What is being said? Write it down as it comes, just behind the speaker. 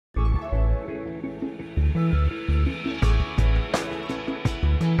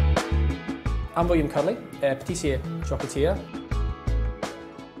I'm William Curley, patissier chocolatier.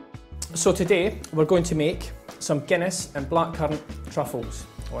 So today we're going to make some Guinness and blackcurrant truffles,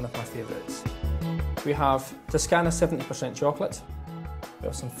 one of my favourites. We have Toscana 70% chocolate, we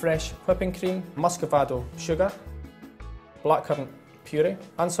have some fresh whipping cream, muscovado sugar, blackcurrant puree,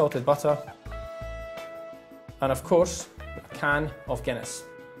 unsalted butter, and of course a can of Guinness.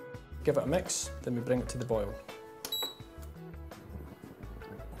 Give it a mix, then we bring it to the boil.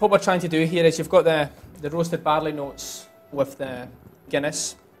 What we're trying to do here is you've got the roasted barley notes with the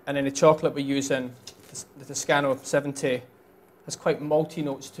Guinness, and then the chocolate we're using, the Toscana 70, has quite malty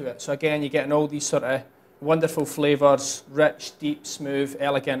notes to it. So again, you're getting all these sort of wonderful flavours, rich, deep, smooth,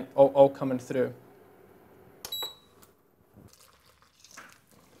 elegant, all coming through.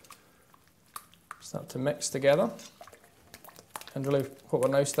 Start to mix together. And really what we're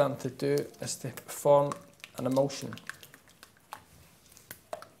now starting to do is to form an emulsion.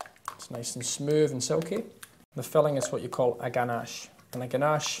 It's nice and smooth and silky. The filling is what you call a ganache. And a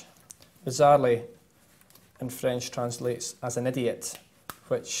ganache, bizarrely, in French translates as an idiot,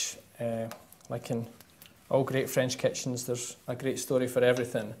 which, like in all great French kitchens, there's a great story for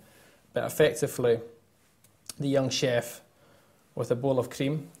everything. But effectively, the young chef with a bowl of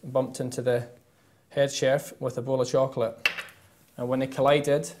cream bumped into the head chef with a bowl of chocolate. And when they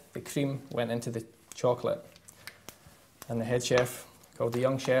collided, the cream went into the chocolate. And the head chef called the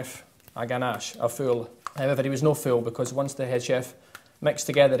young chef a ganache, a fool. However, he was no fool, because once the head chef mixed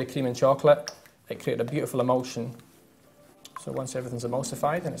together the cream and chocolate, it created a beautiful emulsion. So once everything's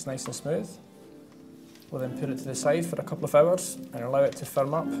emulsified and it's nice and smooth, we'll then put it to the side for a couple of hours and allow it to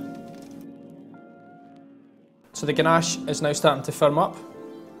firm up. So the ganache is now starting to firm up.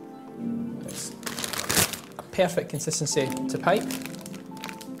 It's a perfect consistency to pipe.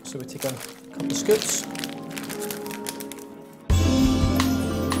 So we take a couple of scoops.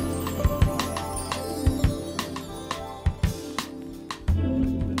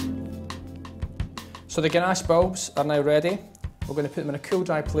 So the ganache bulbs are now ready. We're going to put them in a cool,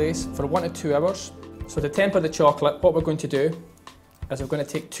 dry place for 1 to 2 hours. So to temper the chocolate, what we're going to do is we're going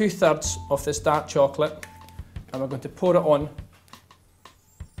to take 2/3 of this dark chocolate and we're going to pour it on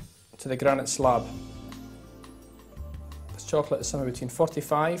to the granite slab. This chocolate is somewhere between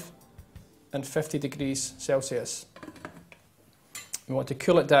 45 and 50 degrees Celsius. We want to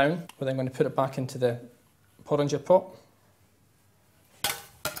cool it down. We're then going to put it back into the porringer pot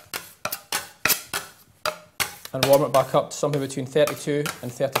and warm it back up to somewhere between 32 and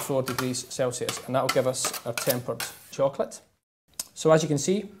 34 degrees Celsius, and that will give us our tempered chocolate. So as you can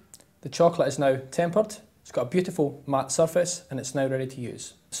see, the chocolate is now tempered. It's got a beautiful matte surface and it's now ready to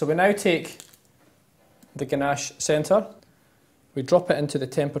use. So we now take the ganache centre, we drop it into the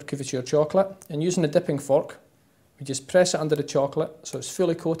tempered couverture chocolate, and using a dipping fork, we just press it under the chocolate so it's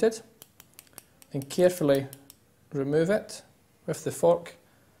fully coated, then carefully remove it with the fork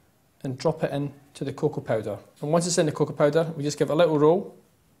and drop it into the cocoa powder. And once it's in the cocoa powder, we just give it a little roll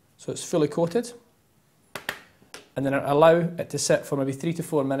so it's fully coated, and then allow it to sit for maybe 3 to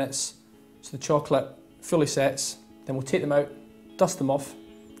 4 minutes so the chocolate fully sets. Then we'll take them out, dust them off,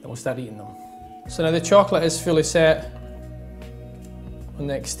 and we'll start eating them. So now the chocolate is fully set on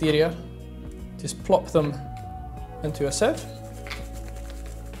the exterior. Just plop them into a sieve.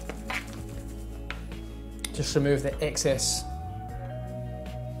 Just remove the excess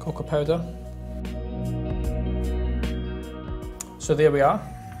cocoa powder. So there we are,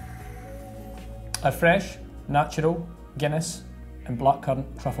 our fresh, natural Guinness and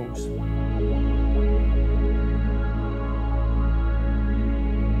blackcurrant truffles.